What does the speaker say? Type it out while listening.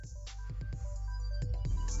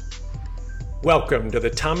Welcome to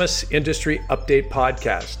the Thomas Industry Update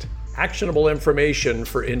Podcast, actionable information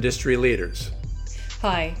for industry leaders.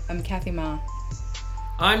 Hi, I'm Kathy Ma.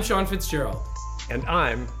 I'm Sean Fitzgerald. And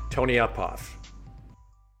I'm Tony Uphoff.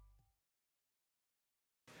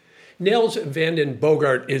 Nels van den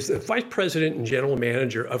Bogart is the Vice President and General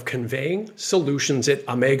Manager of Conveying Solutions at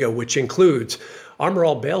Omega, which includes Armor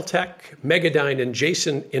All Beltec, Megadyne, and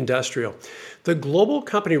Jason Industrial. The global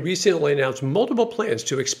company recently announced multiple plans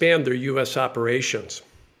to expand their U.S. operations.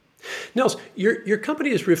 Nels, your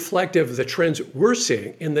company is reflective of the trends we're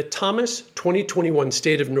seeing in the Thomas 2021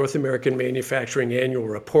 State of North American Manufacturing Annual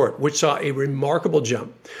Report, which saw a remarkable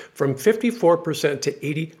jump from 54% to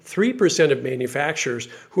 83% of manufacturers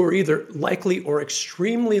who are either likely or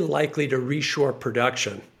extremely likely to reshore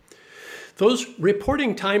production. Those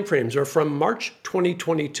reporting timeframes are from March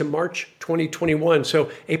 2020 to March 2021, so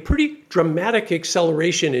a pretty dramatic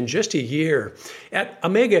acceleration in just a year. At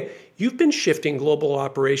Omega, you've been shifting global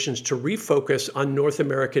operations to refocus on North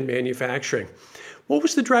American manufacturing. What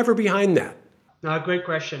was the driver behind that? No, great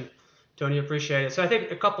question, Tony. Appreciate it. So I think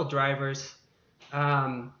a couple drivers.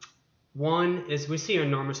 One is we see an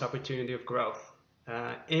enormous opportunity of growth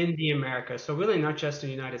in the Americas. So really not just in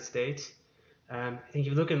the United States. I think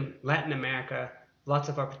if you look in Latin America, lots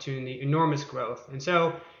of opportunity, enormous growth. And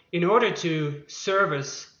so in order to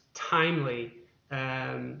service timely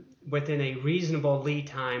within a reasonable lead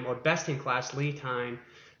time or best-in-class lead time,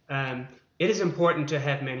 it is important to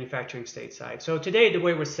have manufacturing stateside. So today, the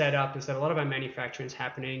way we're set up is that a lot of our manufacturing is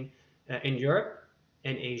happening in Europe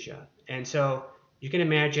and Asia. And so you can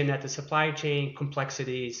imagine that the supply chain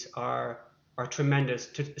complexities are tremendous,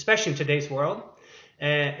 especially in today's world.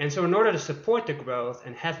 And so in order to support the growth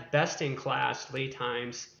and have best-in-class lead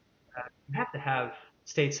times, you have to have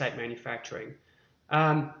stateside manufacturing.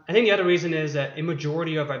 I think the other reason is that a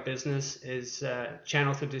majority of our business is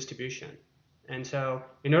channel through distribution. And so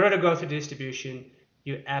in order to go through distribution,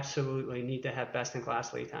 you absolutely need to have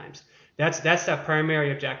best-in-class lead times. That's the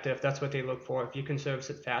primary objective. That's what they look for. If you can service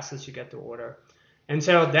it fastest, you get the order. And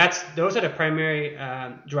so those are the primary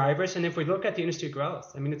drivers. And if we look at the industry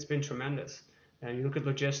growth, I mean, it's been tremendous. And you look at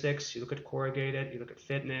logistics, you look at corrugated, you look at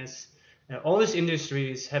fitness. All these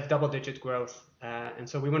industries have double-digit growth, and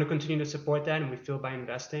so we want to continue to support that. And we feel by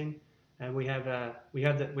investing, we have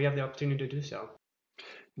the opportunity to do so.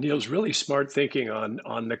 Neil's really smart thinking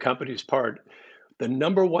on the company's part. The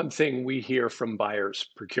number one thing we hear from buyers,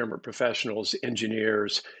 procurement professionals,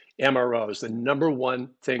 engineers, MROs, the number one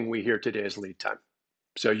thing we hear today is lead time.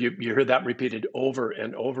 So you hear that repeated over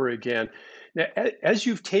and over again. Now, as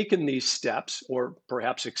you've taken these steps, or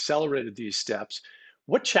perhaps accelerated these steps,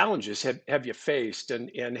 what challenges have you faced,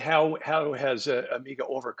 and how has Omega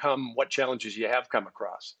overcome what challenges you have come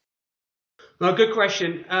across? Well, good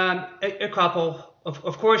question. A couple.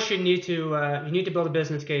 Of course, you need to build a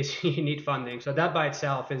business case. You need funding. So that by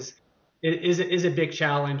itself is a big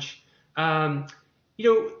challenge. In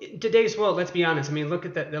today's world, let's be honest. I mean, look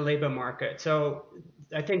at the labor market. So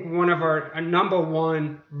I think one of our number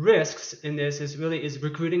one risks in this is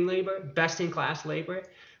recruiting labor, best-in-class labor,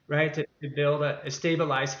 right? To build a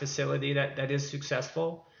stabilized facility that is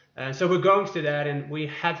successful. So we're going through that, and we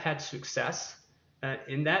have had success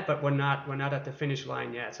in that, but we're not at the finish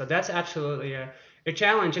line yet. So that's absolutely a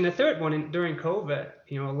challenge. And the third one, during COVID,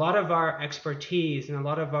 a lot of our expertise and a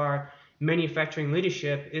lot of our manufacturing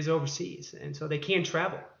leadership is overseas, and so they can't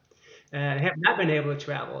travel. Have not been able to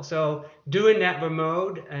travel. So doing that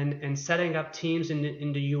remote and setting up teams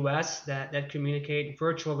in the US that communicate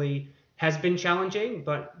virtually has been challenging,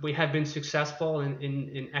 but we have been successful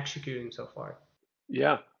in executing so far.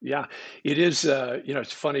 Yeah. It is,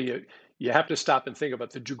 it's funny. You have to stop and think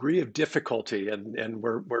about the degree of difficulty, and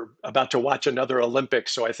we're about to watch another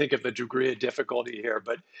Olympics. So I think of the degree of difficulty here,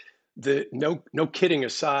 but no kidding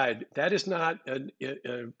aside, that is not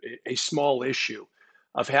a small issue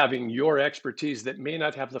of having your expertise that may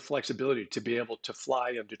not have the flexibility to be able to fly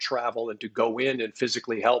and to travel and to go in and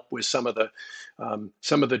physically help with some of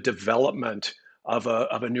the development of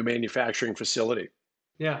a new manufacturing facility.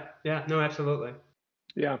 Yeah, no, absolutely.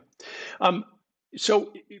 Yeah.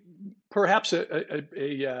 So perhaps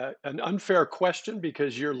an unfair question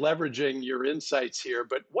because you're leveraging your insights here,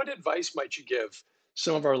 but what advice might you give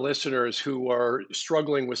some of our listeners who are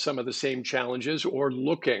struggling with some of the same challenges or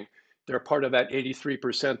they're part of that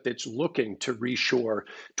 83% that's looking to reshore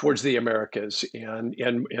towards the Americas,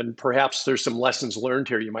 and perhaps there's some lessons learned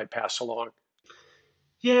here you might pass along?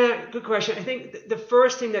 Yeah, good question. I think the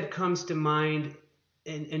first thing that comes to mind,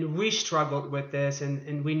 and we struggled with this,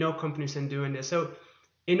 and we know companies are doing this. So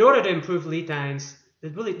in order to improve lead times,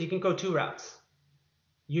 you can go two routes.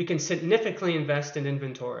 You can significantly invest in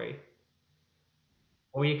inventory,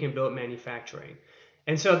 or you can build manufacturing.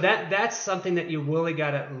 And so that's something that you really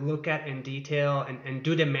got to look at in detail and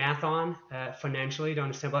do the math on financially to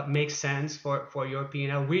understand what makes sense for your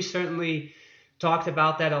P&L. We certainly talked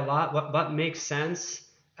about that a lot, what makes sense.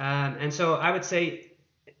 And so I would say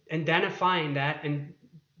identifying that and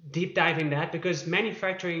deep diving that, because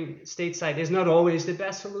manufacturing stateside is not always the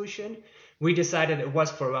best solution. We decided it was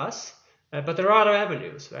for us. But there are other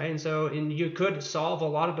avenues, right? And so you could solve a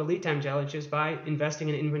lot of the lead time challenges by investing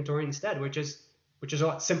in inventory instead, which is a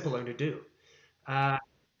lot simpler to do. So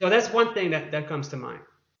that's one thing that comes to mind.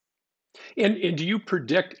 And do you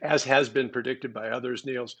predict, as has been predicted by others,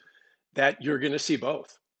 Niels, that you're going to see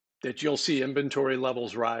both, that you'll see inventory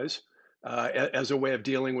levels rise as a way of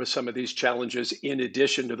dealing with some of these challenges in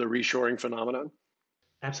addition to the reshoring phenomenon?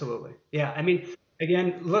 Absolutely. Yeah. I mean,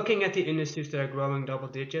 again, looking at the industries that are growing double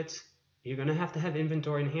digits, you're going to have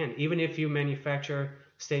inventory in hand. Even if you manufacture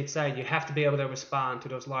stateside, you have to be able to respond to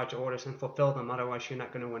those large orders and fulfill them. Otherwise, you're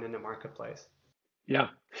not going to win in the marketplace. Yeah.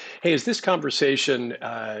 Hey, as this conversation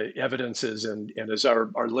evidences, and as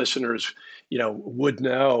our listeners, would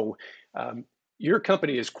know, your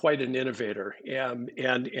company is quite an innovator and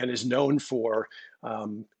is known for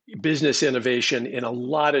business innovation in a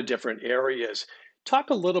lot of different areas.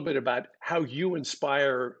 Talk a little bit about how you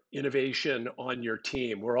inspire innovation on your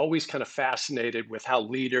team. We're always kind of fascinated with how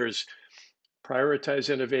leaders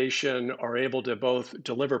prioritize innovation, are able to both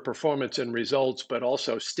deliver performance and results, but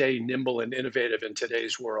also stay nimble and innovative in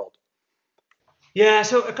today's world. Yeah,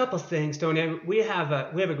 so a couple of things, Tony. We have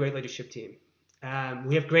a great leadership team.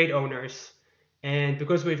 We have great owners, and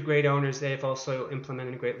because we have great owners, they have also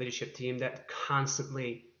implemented a great leadership team that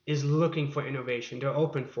constantly is looking for innovation. They're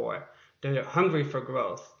open for it. They're hungry for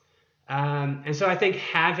growth. And so I think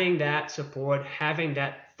having that support, having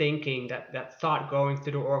that thinking, that thought going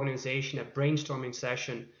through the organization, that brainstorming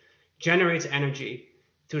session generates energy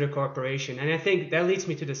through the corporation. And I think that leads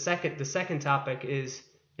me to the second topic is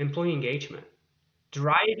employee engagement.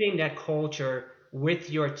 Driving that culture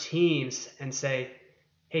with your teams and say,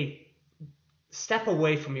 hey, step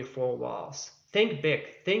away from your four walls. Think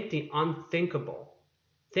big. Think the unthinkable.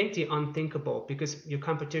 Think the unthinkable, because your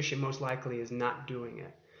competition most likely is not doing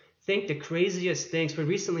it. Think the craziest things. We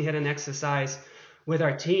recently had an exercise with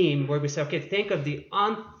our team where we said, okay, think of the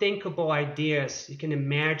unthinkable ideas you can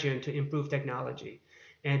imagine to improve technology.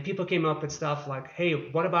 And people came up with stuff like,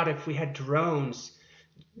 hey, what about if we had drones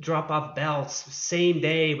drop off belts same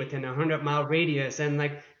day within a 100-mile radius? And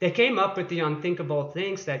like they came up with the unthinkable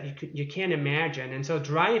things that you can't imagine. And so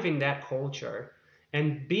driving that culture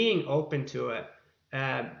and being open to it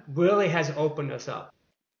really has opened us up.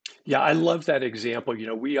 Yeah, I love that example.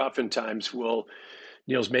 We oftentimes will,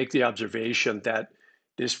 Niels, make the observation that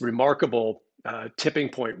this remarkable tipping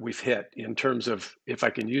point we've hit in terms of, if I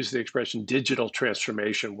can use the expression, digital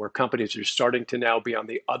transformation, where companies are starting to now be on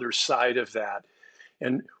the other side of that.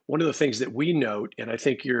 And one of the things that we note, and I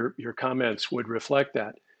think your comments would reflect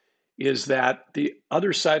that, is that the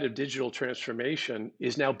other side of digital transformation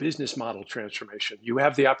is now business model transformation. You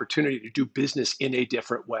have the opportunity to do business in a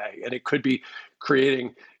different way. And it could be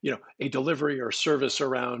creating, a delivery or service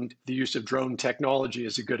around the use of drone technology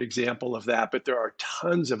is a good example of that, but there are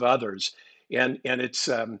tons of others. And it's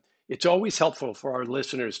always helpful for our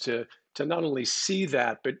listeners to not only see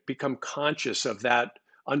that, but become conscious of that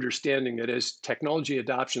understanding that as technology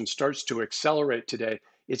adoption starts to accelerate today,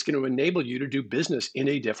 it's going to enable you to do business in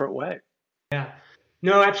a different way. Yeah,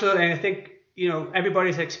 no, absolutely. And I think,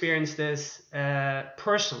 everybody's experienced this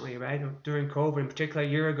personally, right? During COVID, in particular a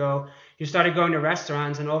year ago, you started going to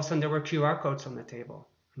restaurants and all of a sudden there were QR codes on the table.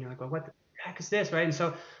 And you're like, well, what the heck is this, right? And so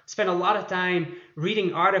I spent a lot of time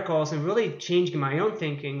reading articles and really changing my own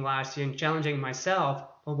thinking last year and challenging myself.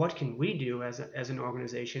 Well, what can we do as an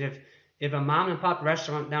organization? If a mom and pop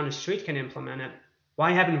restaurant down the street can implement it,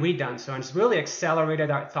 why haven't we done so? And it's really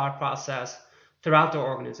accelerated our thought process throughout the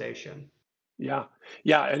organization. Yeah.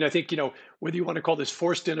 And I think, whether you want to call this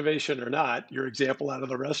forced innovation or not, your example out of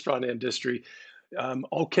the restaurant industry,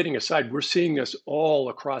 all kidding aside, we're seeing this all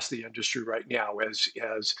across the industry right now as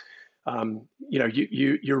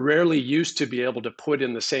you're rarely used to be able to put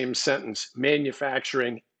in the same sentence,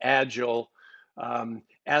 manufacturing, agile,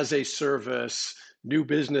 as a service, new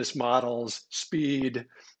business models, speed.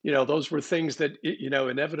 Those were things that,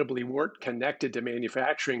 inevitably weren't connected to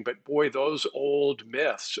manufacturing, but boy, those old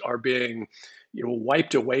myths are being,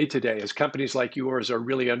 wiped away today as companies like yours are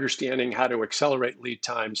really understanding how to accelerate lead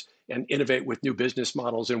times and innovate with new business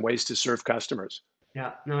models and ways to serve customers.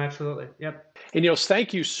 Yeah, no, absolutely. Yep. Hey, Niels,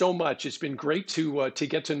 thank you so much. It's been great to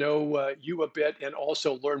get to know you a bit and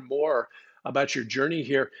also learn more about your journey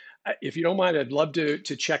here. If you don't mind, I'd love to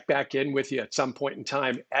check back in with you at some point in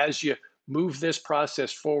time as you move this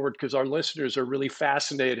process forward, because our listeners are really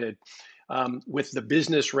fascinated with the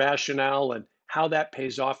business rationale and how that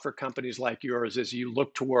pays off for companies like yours as you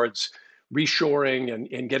look towards reshoring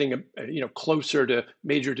and getting closer to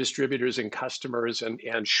major distributors and customers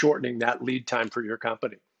and shortening that lead time for your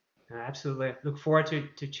company. Absolutely. Look forward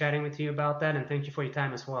to chatting with you about that, and thank you for your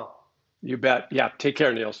time as well. You bet. Yeah. Take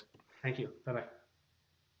care, Niels. Thank you. Bye-bye.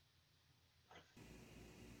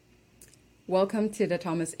 Welcome to the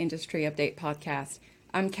Thomas Industry Update podcast.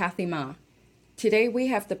 I'm Kathy Ma. Today we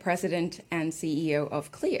have the president and CEO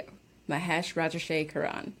of Clio, Mahesh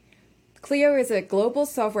Rajashekaran. Clio is a global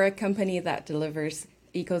software company that delivers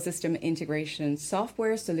ecosystem integration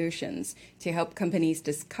software solutions to help companies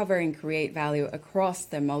discover and create value across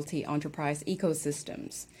their multi-enterprise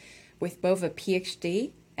ecosystems. With both a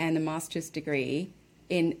PhD and a master's degree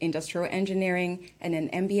in industrial engineering and an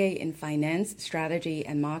MBA in finance, strategy,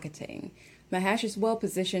 and marketing, Mahesh is well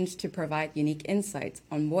positioned to provide unique insights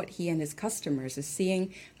on what he and his customers are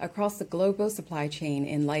seeing across the global supply chain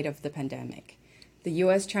in light of the pandemic, the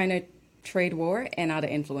US-China trade war, and other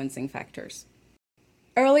influencing factors.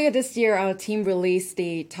 Earlier this year, our team released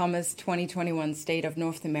the Thomas 2021 State of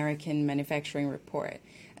North American Manufacturing Report,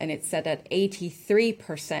 and it said that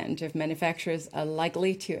 83% of manufacturers are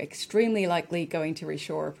likely to extremely likely going to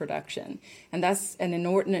reshore production. And that's an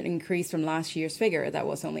inordinate increase from last year's figure. That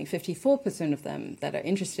was only 54% of them that are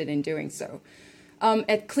interested in doing so.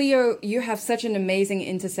 At Clio, you have such an amazing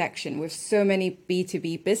intersection with so many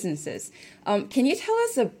B2B businesses. Can you tell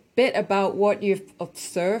us a bit about what you've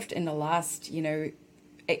observed in the last,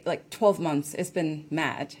 12 months? It's been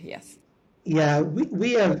mad, yes. Yeah,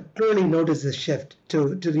 we have clearly noticed a shift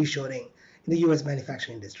to reshoring in the U.S.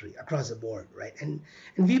 manufacturing industry across the board, right? And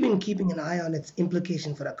we've been keeping an eye on its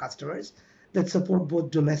implication for our customers that support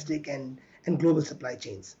both domestic and global supply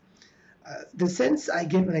chains. The sense I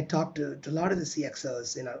get when I talk to a lot of the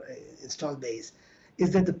CXOs in our install base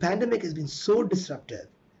is that the pandemic has been so disruptive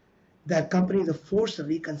that companies are forced to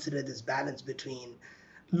reconsider this balance between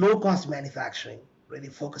low-cost manufacturing, really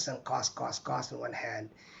focus on cost on one hand,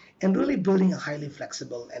 and really building a highly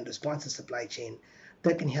flexible and responsive supply chain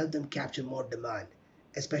that can help them capture more demand,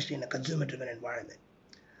 especially in a consumer-driven environment.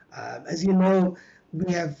 As you know,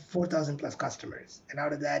 we have 4,000 plus customers, and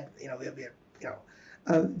out of that, we're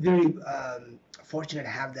very fortunate to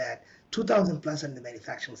have that 2,000 plus in the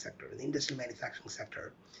manufacturing sector, in the industrial manufacturing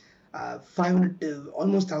sector, 500 to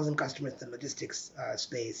almost 1,000 customers in the logistics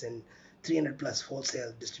space, and 300 plus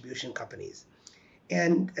wholesale distribution companies.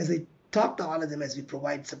 And as I talk to all of them as we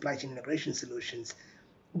provide supply chain integration solutions,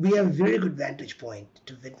 we have a very good vantage point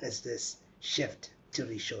to witness this shift to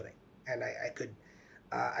reshoring. And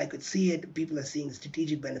I could see it. People are seeing the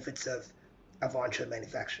strategic benefits of onshore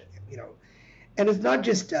manufacturing. And it's not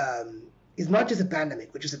just a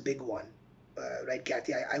pandemic, which is a big one, right,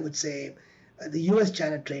 Kathy? I would say the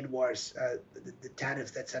U.S.-China trade wars, the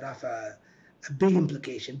tariffs that set off a big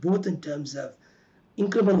implication, both in terms of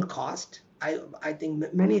incremental cost. I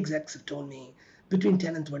think many execs have told me between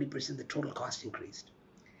 10 and 20% the total cost increased.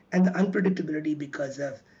 And the unpredictability because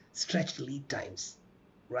of stretched lead times,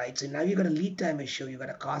 right? So now you've got a lead time issue, you've got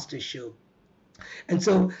a cost issue. And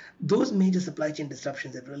so those major supply chain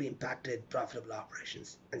disruptions have really impacted profitable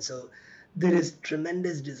operations. And so there is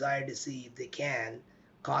tremendous desire to see if they can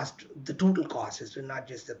the total cost is not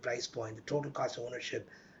just the price point, the total cost of ownership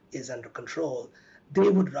is under control. They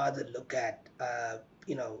would rather look at,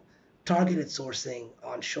 targeted sourcing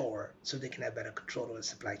onshore so they can have better control over the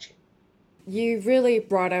supply chain. You really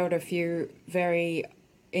brought out a few very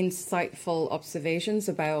insightful observations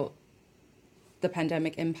about the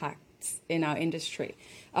pandemic impacts in our industry.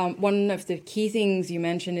 One of the key things you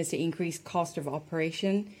mentioned is the increased cost of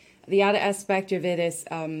operation. The other aspect of it is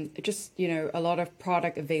a lot of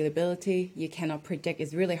product availability. You cannot predict.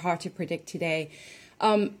 It's really hard to predict today.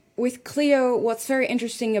 With Clio, what's very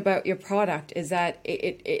interesting about your product is that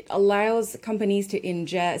it allows companies to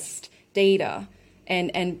ingest data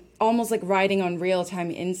and almost like riding on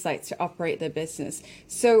real-time insights to operate their business.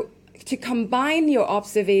 So to combine your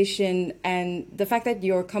observation and the fact that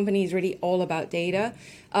your company is really all about data,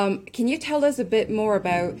 can you tell us a bit more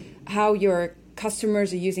about how your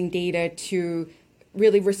customers are using data to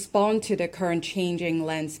really respond to the current changing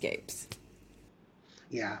landscapes?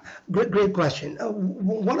 Yeah, great question.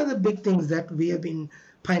 One of the big things that we have been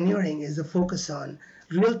pioneering is the focus on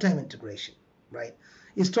real-time integration, right?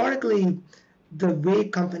 Historically, the way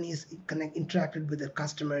companies interacted with their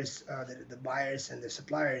customers, the buyers and their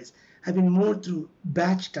suppliers, have been more through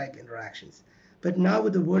batch-type interactions. But now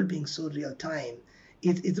with the world being so real-time,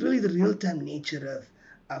 it's really the real-time nature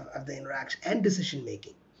of the interaction and decision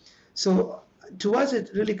making. So to us, it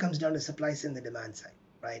really comes down to supply side and the demand side,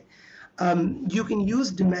 right? You can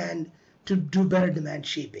use demand to do better demand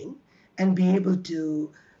shaping and be able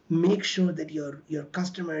to make sure that your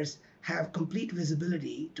customers have complete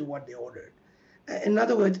visibility to what they ordered. In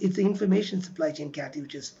other words, it's the information supply chain, Kathy,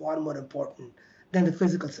 which is far more important than the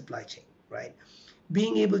physical supply chain, right?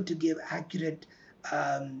 Being able to give accurate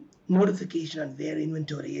notification on where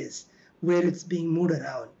inventory is, where it's being moved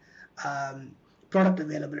around, product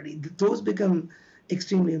availability, those become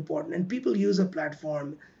extremely important. And people use a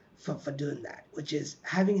platform for doing that, which is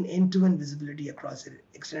having an end-to-end visibility across the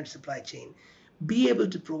extended supply chain, be able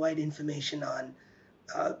to provide information on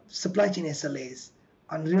supply chain SLAs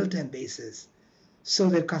on a real-time basis so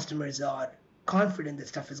their customers are confident that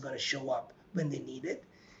stuff is going to show up when they need it.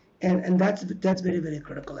 And that's very, very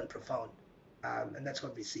critical and profound. And that's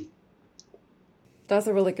what we see. That's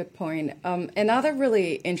a really good point. Another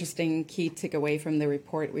really interesting key takeaway from the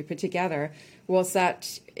report we put together was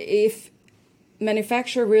that if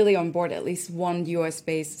manufacturer really onboard at least one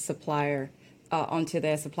US-based supplier onto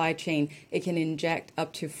their supply chain, it can inject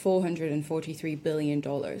up to $443 billion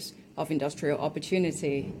of industrial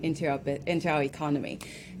opportunity into our economy.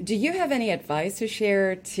 Do you have any advice to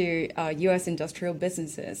share to US industrial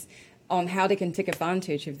businesses on how they can take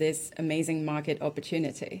advantage of this amazing market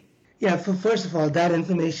opportunity? Yeah, first of all, that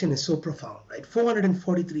information is so profound, right?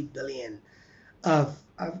 443 billion of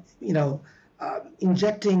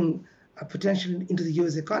injecting potential into the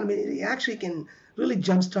U.S. economy. It actually can really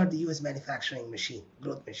jumpstart the U.S. manufacturing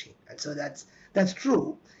growth machine. And so that's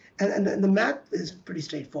true. And the math is pretty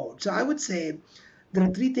straightforward. So I would say there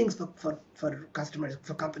are three things for customers,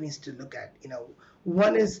 for companies to look at.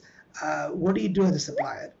 One is what do you do as a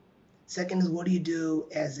supplier? Second is what do you do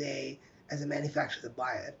as a manufacturer, the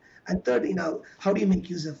buyer? And third, how do you make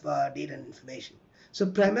use of data and information? So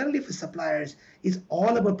primarily for suppliers, it's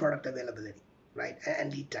all about product availability, right,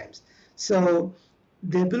 and lead times. So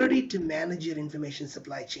the ability to manage your information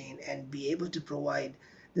supply chain and be able to provide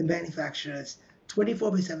the manufacturers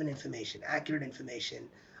 24/7 information, accurate information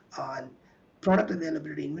on product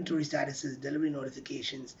availability, inventory statuses, delivery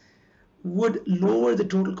notifications, would lower the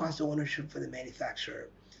total cost of ownership for the manufacturer.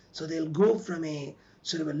 So they'll go from a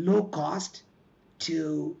sort of a low cost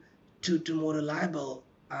to more reliable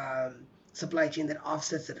supply chain that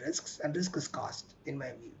offsets the risks, and risk is cost in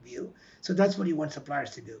my view. So that's what you want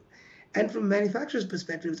suppliers to do. And from a manufacturer's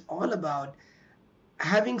perspective, it's all about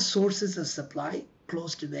having sources of supply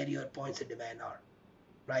close to where your points of demand are,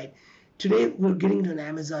 right? Today, we're getting into an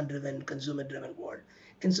Amazon-driven, consumer-driven world.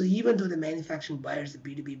 And so even though the manufacturing buyers, the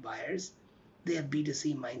B2B buyers, they have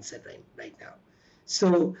B2C mindset right now.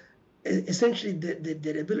 So essentially,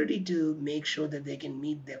 their ability to make sure that they can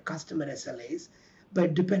meet their customer SLAs,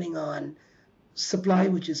 but depending on supply,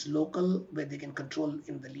 which is local, where they can control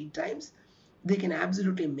the lead times, they can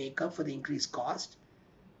absolutely make up for the increased cost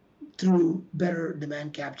through better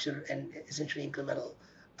demand capture and essentially incremental,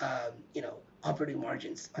 operating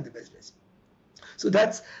margins on the business. So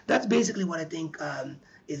that's basically what I think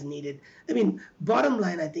is needed. I mean, bottom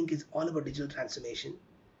line, I think, is all about digital transformation.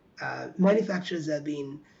 Manufacturers have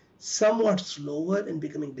been somewhat slower in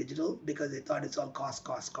becoming digital because they thought it's all cost,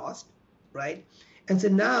 right? And so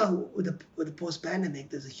now with the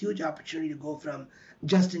post-pandemic, there's a huge opportunity to go from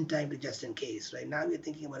just in time to just in case, right? Now you're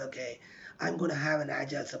thinking about, okay, I'm going to have an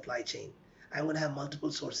agile supply chain. I'm going to have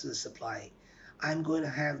multiple sources of supply. I'm going to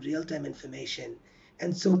have real-time information.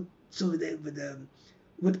 And so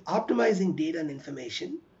with optimizing data and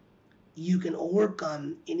information, you can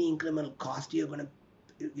overcome any incremental cost you're going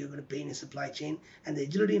to pay in your supply chain, and the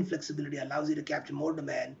agility and flexibility allows you to capture more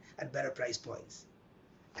demand at better price points.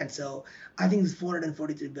 And so I think this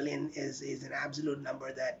 443 billion is an absolute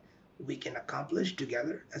number that we can accomplish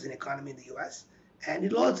together as an economy in the US, and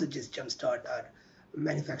it'll also just jumpstart our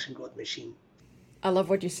manufacturing growth machine. I love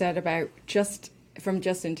what you said about from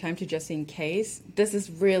just in time to just in case. This is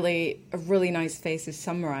really a really nice phase to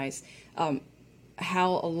summarize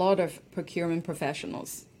how a lot of procurement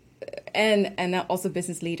professionals and also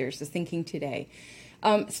business leaders are thinking today.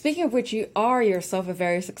 Speaking of which, you are yourself a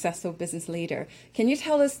very successful business leader. Can you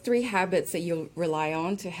tell us 3 habits that you rely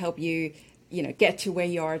on to help you, get to where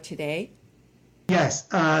you are today? Yes,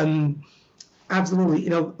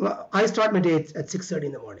 absolutely. I start my day at 6:30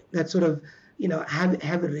 in the morning. That sort of,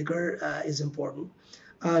 have a rigor is important.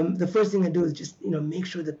 The first thing I do is just, make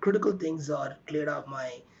sure the critical things are cleared off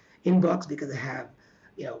my inbox because I have,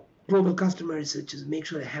 global customers, so just make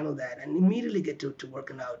sure I handle that and immediately get to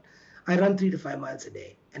working out. I run 3 to 5 miles a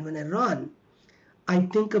day. And when I run, I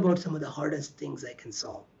think about some of the hardest things I can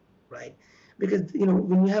solve, right? because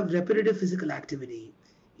when you have repetitive physical activity,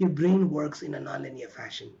 your brain works in a nonlinear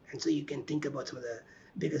fashion, and so you can think about some of the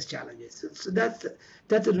biggest challenges. So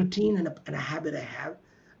that's a routine and a habit I have.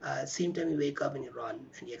 Same time you wake up and you run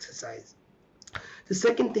and you exercise. The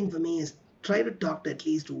second thing for me is try to talk to at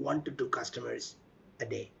least 1 to 2 customers a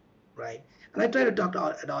day, right? And I try to talk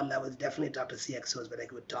at all levels. Definitely talk to CXOs, but I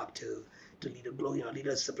would talk to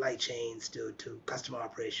leaders of supply chains, to customer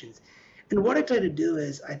operations. And what I try to do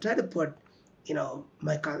is I try to put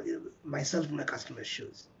myself in my customer's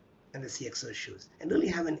shoes and the CXO's shoes, and really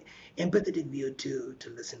have an empathetic view to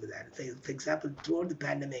listen to that. For example, throughout the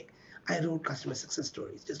pandemic, I wrote customer success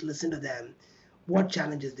stories. Just listen to them, what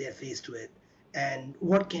challenges they're faced with, and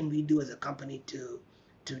what can we do as a company to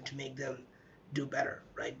make them do better,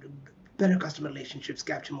 right? Better customer relationships,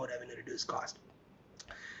 capture more revenue, reduce cost.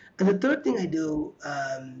 And the third thing I do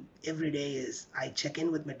every day is I check in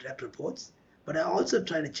with my direct reports, but I also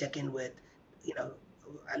try to check in with,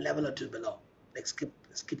 a level or two below, like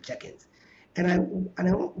skip check-ins. And I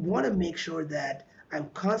want to make sure that I'm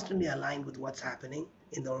constantly aligned with what's happening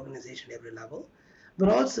in the organization at every level, but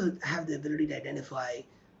also have the ability to identify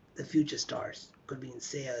the future stars. Could be in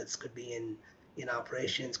sales, could be in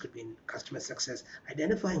operations, could be in customer success,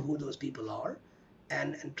 identifying who those people are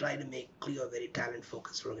and try to make Clio a very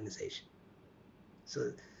talent-focused organization.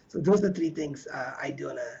 So those are the 3 things I do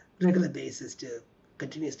on a regular basis to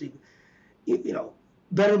continuously,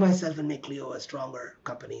 better myself and make Clio a stronger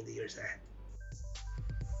company in the years ahead.